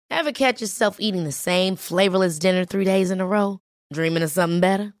Ever catch yourself eating the same flavorless dinner 3 days in a row? Dreaming of something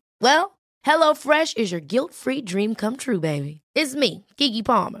better? Well, HelloFresh is your guilt-free dream come true, baby. It's me, Keke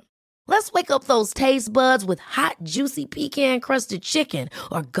Palmer. Let's wake up those taste buds with hot, juicy pecan-crusted chicken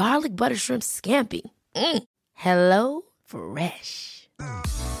or garlic butter shrimp scampi. Hello Fresh.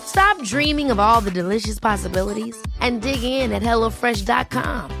 Stop dreaming of all the delicious possibilities and dig in at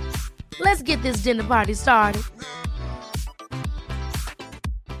HelloFresh.com. Let's get this dinner party started.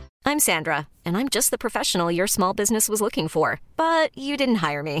 I'm Sandra, and I'm just the professional your small business was looking for. But you didn't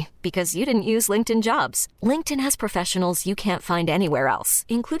hire me because you didn't use LinkedIn Jobs. LinkedIn has professionals you can't find anywhere else,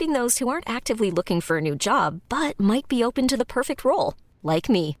 including those who aren't actively looking for a new job, but might be open to the perfect role, like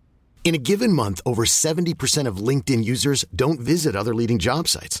me. In a given month, over 70% of LinkedIn users don't visit other leading job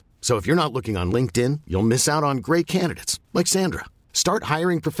sites. So if you're not looking on LinkedIn, you'll miss out on great candidates like Sandra. Start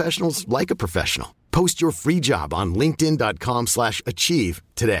hiring professionals like a professional. Post your free job on linkedin.com/achieve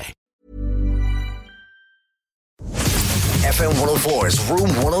today. FM 104's Room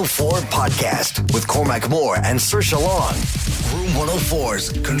 104 podcast with Cormac Moore and Saoirse Long. Room 104's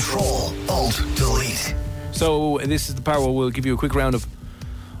Control, Alt, Delete. So this is the part where we'll give you a quick round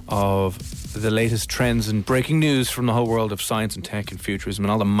of the latest trends and breaking news from the whole world of science and tech and futurism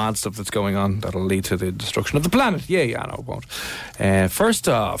and all the mad stuff that's going on that'll lead to the destruction of the planet. Yeah, no, it won't. First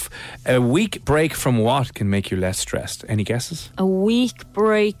off, a week break from what can make you less stressed? Any guesses? A week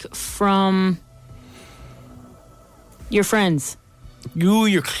break from your friends.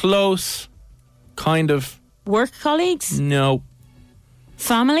 You're close. Kind of. Work colleagues? No.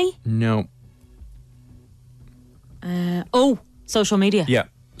 Family? No. Social media? Yeah.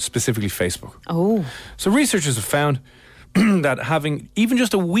 Specifically Facebook. Oh. So researchers have found that having even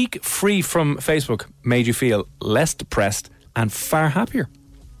just a week free from Facebook made you feel less depressed and far happier.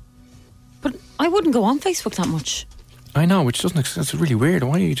 But I wouldn't go on Facebook that much. I know, which doesn't make sense. It's really weird.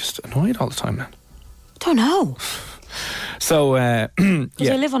 Why are you just annoyed all the time then? Don't know. So, because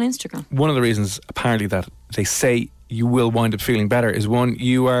I live on Instagram. One of the reasons apparently that they say you will wind up feeling better is one,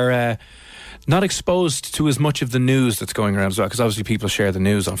 you are not exposed to as much of the news that's going around as well, because obviously people share the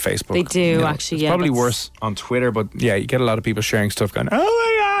news on Facebook. They do, actually, it's yeah. Probably worse on Twitter, but yeah, you get a lot of people sharing stuff going, oh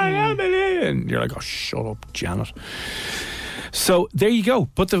my God, and you're like, oh, shut up, Janet. So there you go.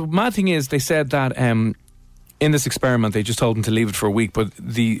 But the mad thing is, they said that in this experiment, they just told them to leave it for a week, but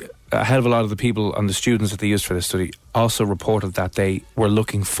a hell of a lot of the people and the students that they used for this study also reported that they were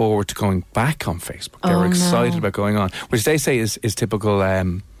looking forward to going back on Facebook. They were excited about going on, which they say is typical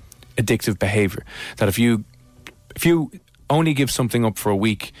addictive behaviour. That if you only give something up for a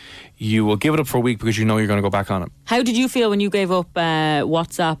week, you will give it up for a week because you know you're going to go back on it. How did you feel when you gave up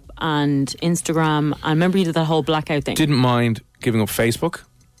WhatsApp and Instagram? And remember you did that whole blackout thing? Didn't mind giving up Facebook.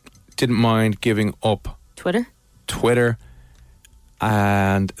 Didn't mind giving up Twitter.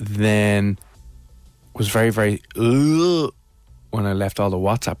 And then was very, very when I left all the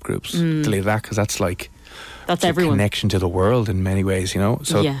WhatsApp groups. Deleted that because that's everyone. Connection to the world in many ways, you know.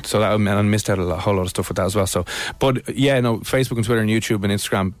 So that meant I missed out a whole lot of stuff with that as well. So, but yeah, no, Facebook and Twitter and YouTube and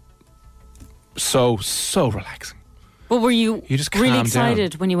Instagram, so relaxing. But were you just really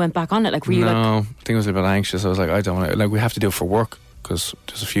excited when you went back on it? Like, were you I think I was a bit anxious. I was like, I don't want to. Like, we have to do it for work because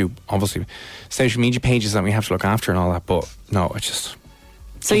there's a few obviously social media pages that we have to look after and all that. But no, I just.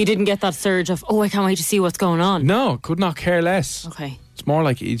 So you didn't get that surge of, I can't wait to see what's going on? No, could not care less. Okay. It's more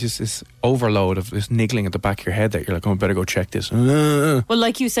like you just this overload of this niggling at the back of your head that you're like, I better go check this. Well,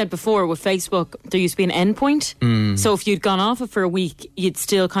 like you said before, with Facebook, there used to be an end point. So if you'd gone off it for a week, you'd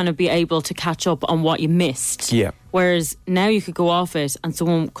still kind of be able to catch up on what you missed. Yeah. Whereas now you could go off it and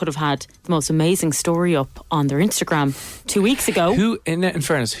someone could have had the most amazing story up on their Instagram 2 weeks ago. Who, in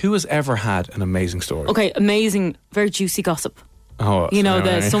fairness, who has ever had an amazing story? Okay, amazing, very juicy gossip. Oh, you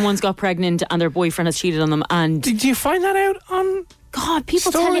know, someone's got pregnant and their boyfriend has cheated on them. And did you find that out on? God,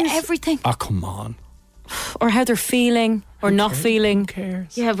 people tell you everything. Oh, come on. Or how they're feeling or not feeling. Who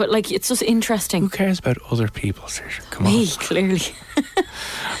cares? Yeah, but like, it's just interesting. Who cares about other people, Saoirse? Come Me, on. clearly.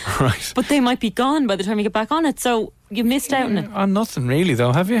 Right. But they might be gone by the time you get back on it, so you missed out on it. On nothing really,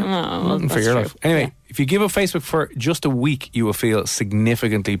 though, have you? Nothing for your life. Anyway, if you give up Facebook for just a week, you will feel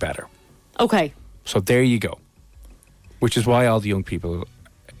significantly better. Okay. So there you go. Which is why all the young people,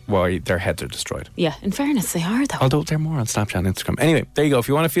 why their heads are destroyed. Yeah, in fairness, they are though. Although they're more on Snapchat and Instagram. Anyway, there you go. If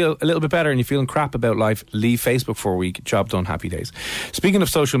you want to feel a little bit better and you're feeling crap about life, leave Facebook for a week. Job done, happy days. Speaking of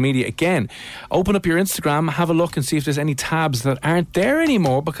social media, again, open up your Instagram, have a look and see if there's any tabs that aren't there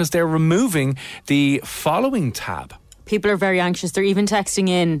anymore because they're removing the following tab. People are very anxious. They're even texting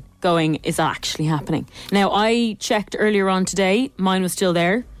in going, is that actually happening? Now, I checked earlier on today. Mine was still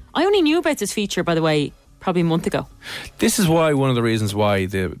there. I only knew about this feature, by the way, probably a month ago. This is why one of the reasons why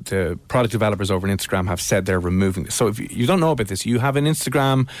the product developers over on Instagram have said they're removing this. So if you don't know about this, you have an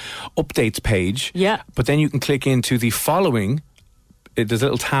Instagram updates page. Yeah. But then you can click into the following. There's a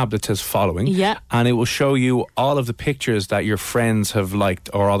little tab that says following. Yeah. And it will show you all of the pictures that your friends have liked,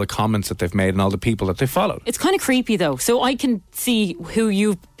 or all the comments that they've made, and all the people that they followed. It's kind of creepy though. So I can see who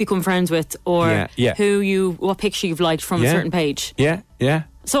you've become friends with, or what picture you've liked from a certain page. Yeah, yeah.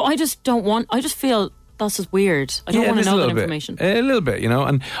 So I just feel that's just weird. I don't want to know that information. A little bit, you know.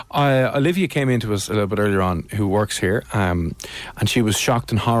 And Olivia came into us a little bit earlier on, who works here, and she was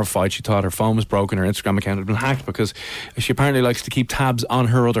shocked and horrified. She thought her phone was broken, her Instagram account had been hacked, because she apparently likes to keep tabs on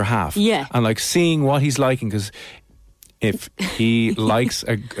her other half. Yeah. And like seeing what he's liking, because if he likes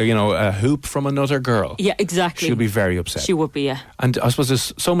a hoop from another girl, yeah, exactly, she'll be very upset. She would be, yeah. And I suppose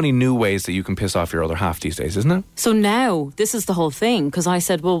there's so many new ways that you can piss off your other half these days, isn't it? So now this is the whole thing, because I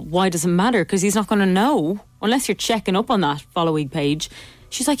said, well, why does it matter? Because he's not going to know unless you're checking up on that following page.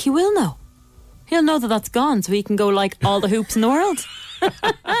 She's like, he will know. He'll know that that's gone, so he can go like all the hoops in the world.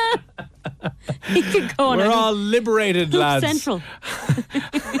 He could go on. We're all liberated, Hoop lads. Central.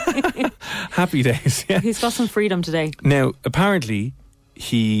 Happy days. Yeah. He's got some freedom today. Now, apparently,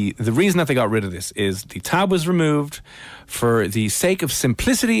 the reason that they got rid of this is the tab was removed for the sake of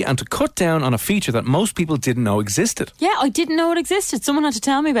simplicity and to cut down on a feature that most people didn't know existed. Yeah, I didn't know it existed. Someone had to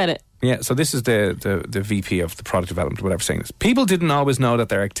tell me about it. Yeah, so this is the VP of the product development, whatever, saying this. People didn't always know that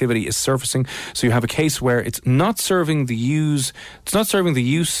their activity is surfacing, so you have a case where it's not serving the use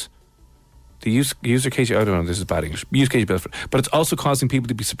case, I don't know, this is bad English, use case benefit, but it's also causing people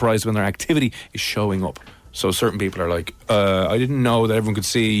to be surprised when their activity is showing up. So certain people are like, I didn't know that everyone could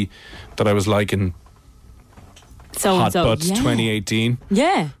see that I was liking Hot Butts 2018.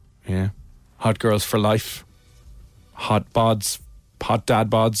 Yeah. Yeah. Hot Girls for Life. Hot Dad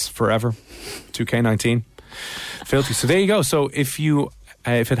Bods Forever. 2K19. Filthy. So there you go. So if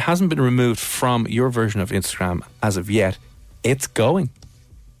it hasn't been removed from your version of Instagram as of yet, it's going.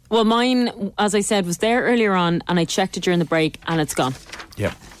 Well, mine, as I said, was there earlier on, and I checked it during the break, and it's gone.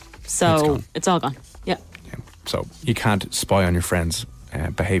 Yep. So it's all gone. Yeah. So you can't spy on your friends'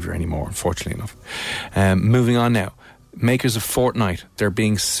 behaviour anymore, unfortunately enough. Moving on now. Makers of Fortnite, they're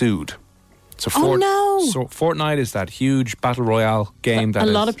being sued. So Fortnite is that huge battle royale game that a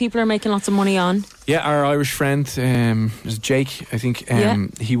lot of people are making lots of money on. Yeah, our Irish friend is Jake, I think.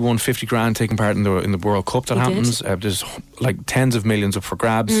 He won 50 grand taking part in the World Cup that happens. There's like tens of millions up for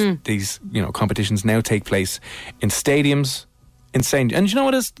grabs. These competitions now take place in stadiums. Insane. And you know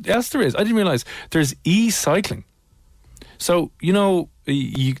what else there is? I didn't realise there's e-cycling. So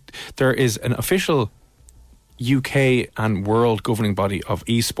there is an official UK and world governing body of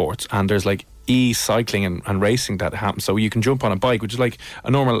esports, and there's like e-cycling and racing that happens. So you can jump on a bike, which is like a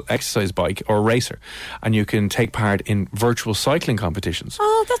normal exercise bike or a racer, and you can take part in virtual cycling competitions.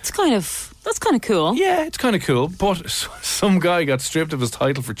 Oh, that's kind of cool. Yeah, it's kind of cool. But some guy got stripped of his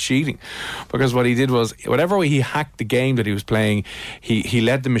title for cheating, because what he did was, whatever way he hacked the game that he was playing, he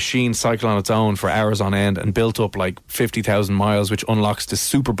let the machine cycle on its own for hours on end and built up like 50,000 miles, which unlocks the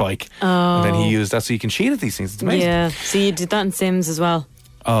super bike. And then he used that, so you can cheat at these things. It's amazing. Yeah, so you did that in Sims as well.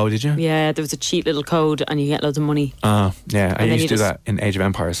 Oh, did you? Yeah, there was a cheap little code and you get loads of money. Yeah, I used to do that in Age of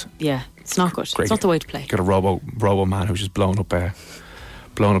Empires. Yeah, it's not good. Great. It's not the way to play. Got a robo man who's just blowing up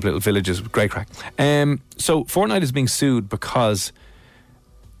little villages with great crack. So Fortnite is being sued because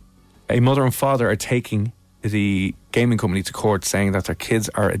a mother and father are taking the gaming company to court, saying that their kids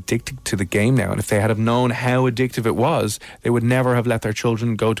are addicted to the game now, and if they had have known how addictive it was, they would never have let their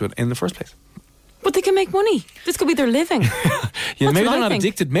children go to it in the first place. But they can make money. This could be their living. Maybe they're not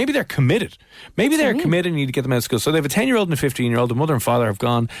addicted. Maybe they're committed. Maybe they're committed and you need to get them out of school. So they have a 10-year-old and a 15-year-old. The mother and father have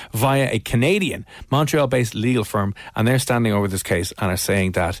gone via a Canadian, Montreal-based legal firm, and they're standing over this case and are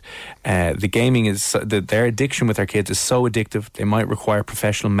saying that the gaming is, that their addiction with their kids is so addictive they might require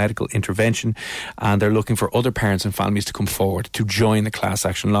professional medical intervention, and they're looking for other parents and families to come forward to join the class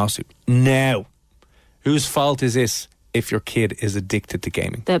action lawsuit. Now, whose fault is this if your kid is addicted to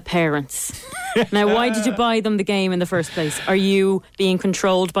gaming? The parents. Now, why did you buy them the game in the first place? Are you being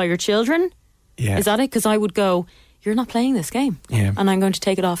controlled by your children? Yeah. Is that it? Because I would go, you're not playing this game. Yeah. And I'm going to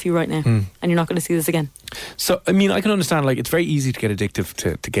take it off you right now. And you're not going to see this again. So, I mean, I can understand, like, it's very easy to get addictive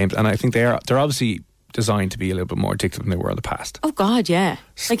to games. And I think they're obviously designed to be a little bit more addictive than they were in the past. Oh, God, yeah.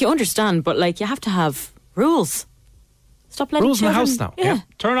 Like, you understand, but, like, you have to have rules. Stop letting rules in the children, house now. Yeah.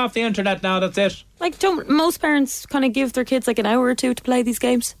 Turn off the internet now, that's it. Like, don't most parents kind of give their kids like an hour or two to play these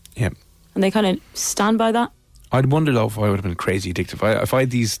games? Yeah. And they kind of stand by that? I'd wonder though if I would have been crazy addicted. If I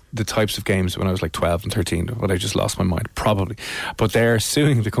had the types of games when I was like 12 and 13, would I just lost my mind? Probably. But they're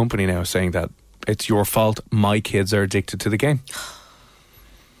suing the company now, saying that it's your fault. My kids are addicted to the game.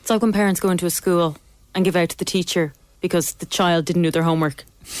 It's like when parents go into a school and give out to the teacher because the child didn't do their homework.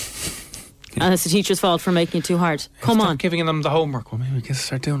 And it's the teacher's fault for making it too hard. Come on. Giving them the homework. Well, maybe we can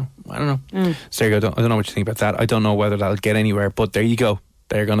start doing it. I don't know. So there you go. I don't know what you think about that. I don't know whether that'll get anywhere, but there you go.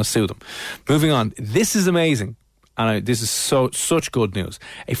 They're going to sue them. Moving on. This is amazing. And this is such good news.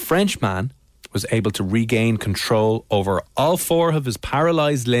 A French man was able to regain control over all 4 of his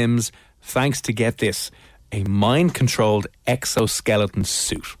paralysed limbs thanks to, get this, a mind-controlled exoskeleton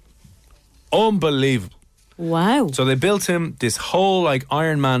suit. Unbelievable. Wow. So they built him this whole like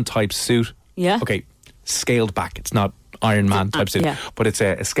Iron Man type suit. Yeah. Okay, scaled back. It's not Iron Man type suit, but it's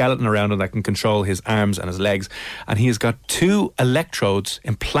a skeleton around him that can control his arms and his legs. And he has got 2 electrodes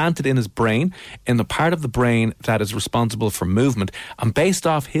implanted in his brain, in the part of the brain that is responsible for movement. And based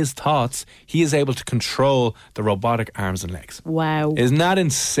off his thoughts, he is able to control the robotic arms and legs. Wow. Isn't that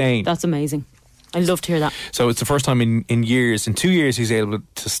insane? That's amazing. I'd love to hear that. So it's the first time in 2 years, he's able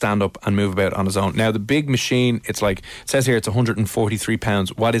to stand up and move about on his own. Now, the big machine, it's like, it says here it's 143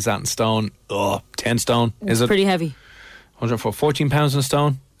 pounds. What is that in stone? 10 stone, is it? Pretty heavy. 14 pounds in a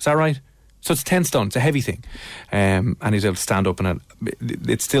stone, is that right? So it's 10 stone, it's a heavy thing. And he's able to stand up, and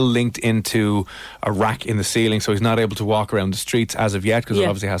it's still linked into a rack in the ceiling, so he's not able to walk around the streets as of yet, because it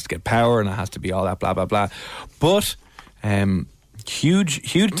obviously has to get power and it has to be all that blah blah blah. But huge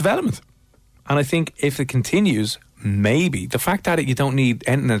development. And I think if it continues, maybe the fact that you don't need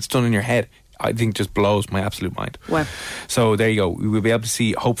anything that's done in your head, I think just blows my absolute mind. Wow. So there you go. We will be able to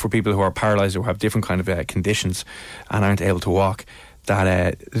see hope for people who are paralysed or have different kind of conditions and aren't able to walk.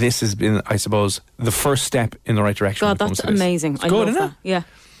 That this has been, I suppose, the first step in the right direction. God, that's amazing. I love that. Yeah.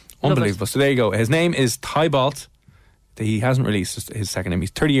 Unbelievable. So there you go. His name is Thibault. He hasn't released his second name.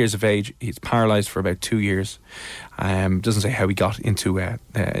 He's 30 years of age. He's paralysed for about 2 years. Doesn't say how he got into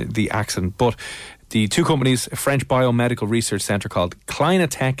the accident. But the 2 companies, a French biomedical research centre called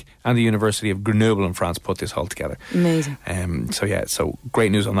Clinatech and the University of Grenoble in France, put this whole together. Amazing. So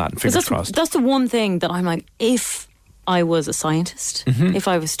great news on that. And fingers crossed. That's the one thing that I'm like, if I was a scientist, if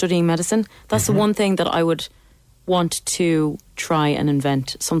I was studying medicine, that's the one thing that I would want to try and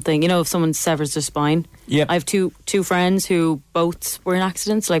invent. Something, if someone severs their spine. Yep. I have two friends who both were in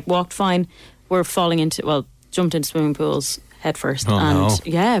accidents, like walked fine, were jumped into swimming pools head first.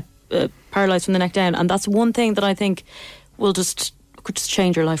 Paralysed from the neck down. And that's one thing that I think could just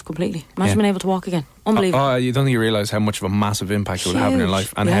change your life completely. Imagine being able to walk again. Unbelievable. You don't think you realise how much of a massive impact it would have in your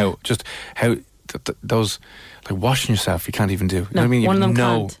life, and how those, like washing yourself, you can't even do. You know what I mean? One of them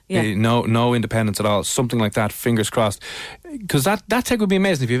can't. Yeah. No independence at all. Something like that, fingers crossed. Because that tech would be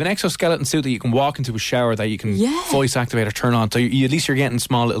amazing. If you have an exoskeleton suit that you can walk into a shower, that you can voice activate or turn on, so at least you're getting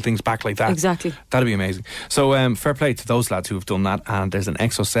small little things back like that. Exactly. That'd be amazing. So fair play to those lads who have done that. And there's an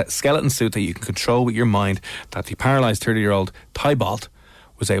exoskeleton suit that you can control with your mind that the paralysed 30-year-old Thibault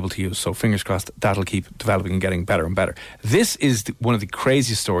was able to use. So fingers crossed that'll keep developing and getting better and better. This is one of the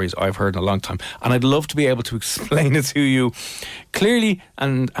craziest stories I've heard in a long time, and I'd love to be able to explain it to you clearly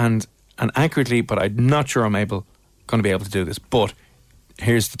and accurately, but I'm not sure I'm going to be able to do this. But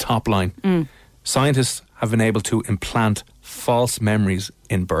here's the top line. Scientists have been able to implant false memories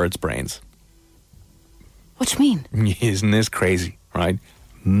in birds' brains. What do you mean? Isn't this crazy, right?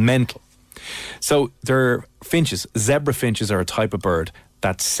 Mental. So they're finches. Zebra finches are a type of bird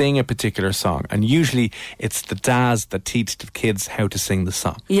that sing a particular song, and usually it's the dads that teach the kids how to sing the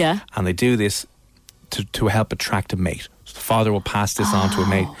song. Yeah. And they do this to help attract a mate. So the father will pass this on to a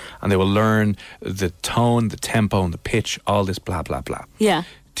mate, and they will learn the tone, the tempo, and the pitch, all this blah, blah, blah. Yeah.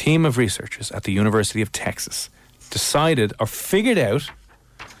 Team of researchers at the University of Texas decided or figured out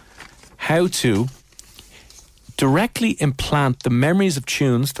how to directly implant the memories of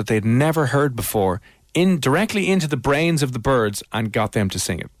tunes that they'd never heard before directly into the brains of the birds, and got them to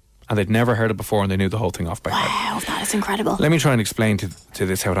sing it. And they'd never heard it before, and they knew the whole thing off by heart. Wow, that is incredible. Let me try and explain to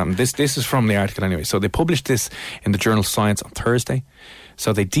this how it happened. This is from the article anyway. So they published this in the journal Science on Thursday.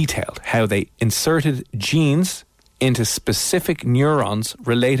 So they detailed how they inserted genes into specific neurons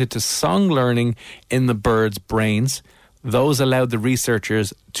related to song learning in the birds' brains. Those allowed the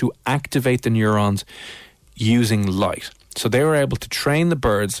researchers to activate the neurons using light. So they were able to train the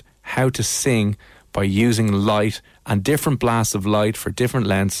birds how to sing by using light, and different blasts of light for different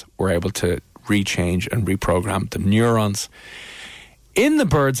lengths were able to rechange and reprogram the neurons in the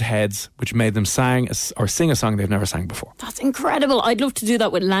birds' heads, which made them sing a song they've never sang before. That's incredible. I'd love to do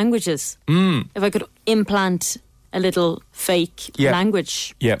that with languages. If I could implant a little fake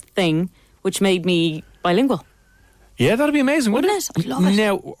language thing, which made me bilingual. Yeah, that'd be amazing, wouldn't it? I'd love it.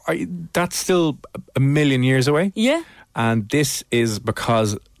 Now, that's still a million years away. Yeah. And this is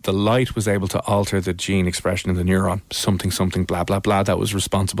because the light was able to alter the gene expression in the neuron, something, blah, blah, blah, that was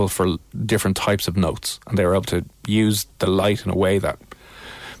responsible for different types of notes. And they were able to use the light in a way that...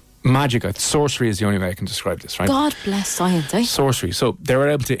 Magic, sorcery is the only way I can describe this, right? God bless science, eh? Sorcery. So they were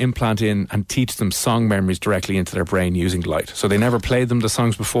able to implant in and teach them song memories directly into their brain using light. So they never played them the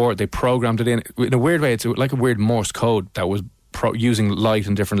songs before. They programmed it in a weird way. It's like a weird Morse code that was using light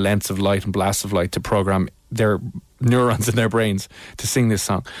and different lengths of light and blasts of light to program their neurons in their brains to sing this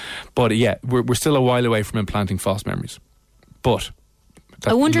song. But yeah, we're still a while away from implanting false memories. But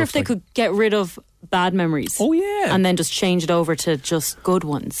I wonder if they could get rid of bad memories. Oh yeah. And then just change it over to just good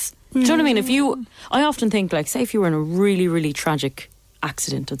ones. Do you know what I mean? I often think, like, say if you were in a really, really tragic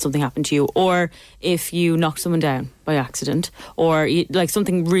accident and something happened to you, or if you knocked someone down by accident, or like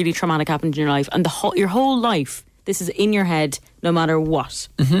something really traumatic happened in your life, and your whole life, this is in your head no matter what.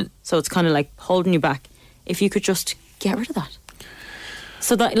 Mm-hmm. So it's kind of like holding you back. If you could just get rid of that.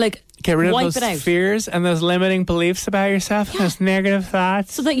 So that, like, get rid of wipe those it out. fears and those limiting beliefs about yourself, those negative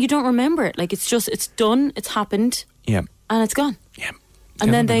thoughts. So that you don't remember it. Like, it's done, it's happened, yeah, and it's gone. Yeah.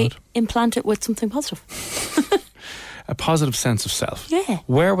 And then they implant it with something positive. A positive sense of self. Yeah.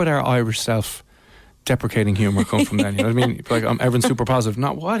 Where would our Irish self-deprecating humour come from then? You know what I mean? Like, everyone's super positive.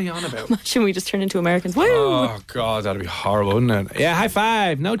 Not, what are you on about? Imagine we just turn into Americans. Woo! Oh, God, that'd be horrible, wouldn't it? Yeah, high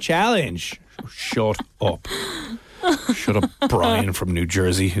five, no challenge. Shut up. Shut up, Brian from New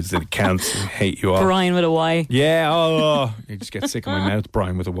Jersey, who's the accounts. I hate you all. Brian with a Y. Yeah, you just get sick of my mouth,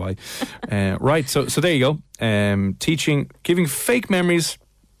 Brian with a Y. Right, so there you go. Teaching, giving fake memories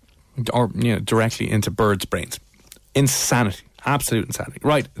or directly into birds' brains. Insanity. Absolute insanity.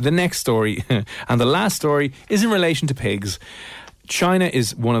 Right, the next story and the last story is in relation to pigs. China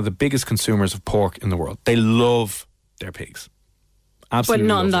is one of the biggest consumers of pork in the world. They love their pigs. Absolutely. But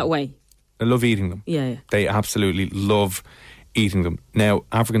not in love that them. way. They love eating them. Yeah. They absolutely love eating them. Now,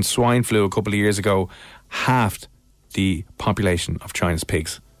 African swine flu a couple of years ago halved the population of China's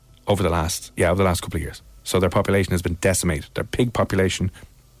pigs over the last couple of years. So their population has been decimated. Their pig population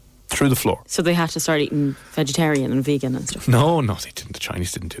through the floor. So they had to start eating vegetarian and vegan and stuff. No, they didn't. The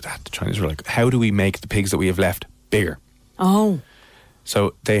Chinese didn't do that. The Chinese were like, how do we make the pigs that we have left bigger? Oh.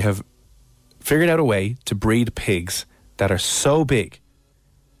 So they have figured out a way to breed pigs that are so big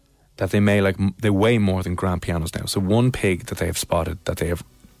that they weigh more than grand pianos now. So one pig that they have spotted, that they have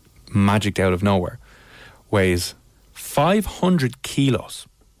magicked out of nowhere, weighs 500 kilos.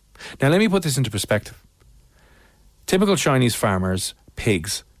 Now let me put this into perspective. Typical Chinese farmers'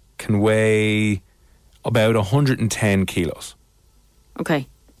 pigs can weigh about 110 kilos. Okay.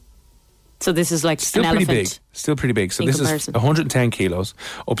 So this is like Still an pretty elephant. big. Still pretty big. So in this comparison. is 110 kilos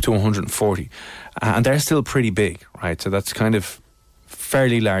up to 140. And they're still pretty big, right? So that's kind of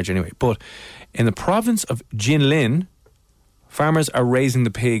fairly large anyway. But in the province of Jinlin, farmers are raising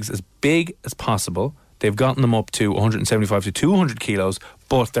the pigs as big as possible. They've gotten them up to 175 to 200 kilos,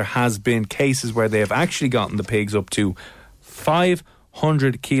 but there has been cases where they have actually gotten the pigs up to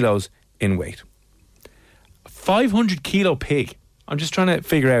 500 kilos in weight. A 500 kilo pig. I'm just trying to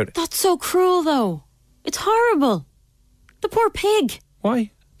figure out. That's so cruel, though. It's horrible. The poor pig.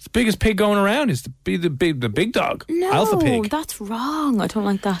 Why? It's the biggest pig going around is the big dog. No, Alpha pig. that's wrong. I don't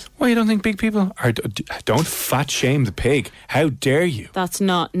like that. Why, you don't think big people are... Don't fat shame the pig. How dare you? That's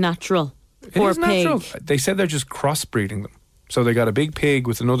not natural. It Poor is pig. natural. They said they're just crossbreeding them. So they got a big pig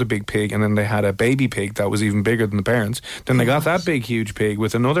with another big pig, and then they had a baby pig that was even bigger than the parents. Then they got that big, huge pig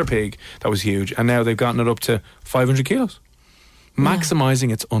with another pig that was huge, and now they've gotten it up to 500 kilos.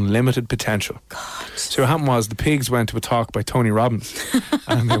 Maximising its unlimited potential. God. So what happened was the pigs went to a talk by Tony Robbins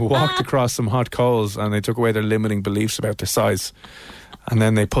and they walked across some hot coals and they took away their limiting beliefs about their size. And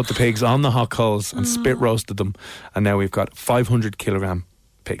then they put the pigs on the hot coals and spit roasted them. And now we've got 500 kilogram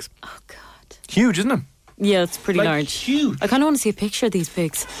pigs. Oh, God. Huge, isn't it? Yeah, it's pretty Like, large. huge. I kind of want to see a picture of these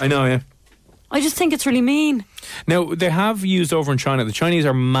pigs. I know, yeah. I just think it's really mean. Now, they have used over in China, the Chinese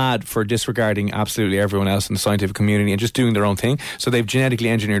are mad for disregarding absolutely everyone else in the scientific community and just doing their own thing. So they've genetically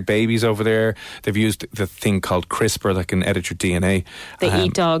engineered babies over there. They've used the thing called CRISPR that can edit your DNA. They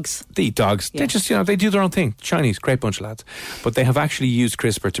eat dogs. They eat dogs. Yeah. They just, they do their own thing. Chinese, great bunch of lads. But they have actually used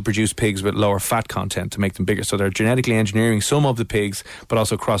CRISPR to produce pigs with lower fat content to make them bigger. So they're genetically engineering some of the pigs, but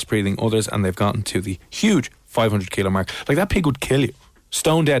also crossbreeding others, and they've gotten to the huge 500 kilo mark. Like, that pig would kill you.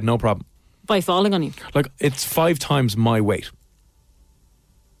 Stone dead, no problem. By falling on you. Like, it's 5 times my weight.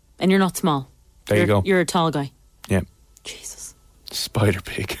 And you're not small. There you go. You're a tall guy. Yeah. Jesus. Spider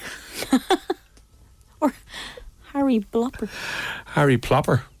pig. Or Harry Blopper. Harry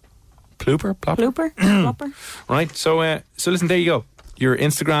Plopper. Plooper? Plopper? Blooper? Blopper? Right, so listen, there you go. Your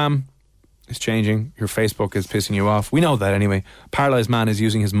Instagram is changing. Your Facebook is pissing you off. We know that anyway. Paralysed man is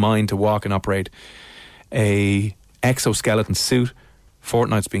using his mind to walk and operate a exoskeleton suit.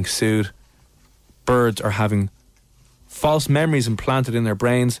 Fortnite's being sued. Birds are having false memories implanted in their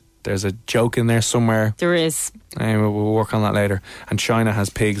brains. There's a joke in there somewhere. There is. Anyway, we'll work on that later. And China has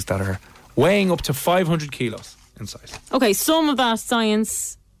pigs that are weighing up to 500 kilos in size. Okay, some of that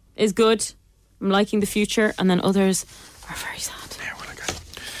science is good. I'm liking the future, and then others are very sad. Yeah, well, okay.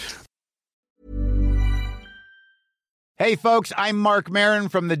 Hey folks, I'm Mark Maron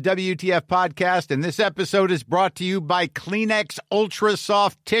from the WTF Podcast, and this episode is brought to you by Kleenex Ultra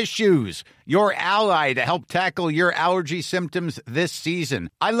Soft Tissues, your ally to help tackle your allergy symptoms this season.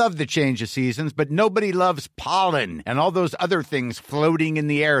 I love the change of seasons, but nobody loves pollen and all those other things floating in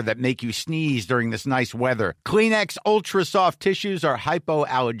the air that make you sneeze during this nice weather. Kleenex Ultra Soft Tissues are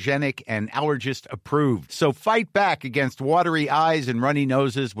hypoallergenic and allergist approved, so fight back against watery eyes and runny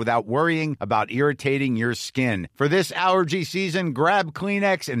noses without worrying about irritating your skin. For this allergy season, grab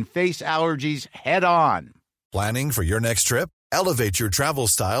Kleenex and face allergies head on. Planning for your next trip? Elevate your travel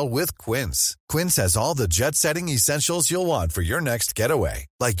style with Quince. Quince has all the jet-setting essentials you'll want for your next getaway,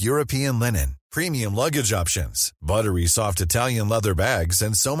 like European linen, premium luggage options, buttery soft Italian leather bags,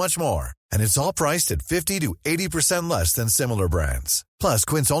 and so much more. And it's all priced at 50 to 80% less than similar brands. Plus,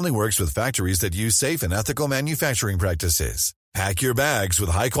 Quince only works with factories that use safe and ethical manufacturing practices. Pack your bags with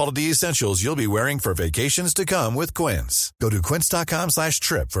high-quality essentials you'll be wearing for vacations to come with Quince. Go to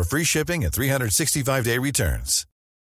quince.com/trip for free shipping and 365-day returns.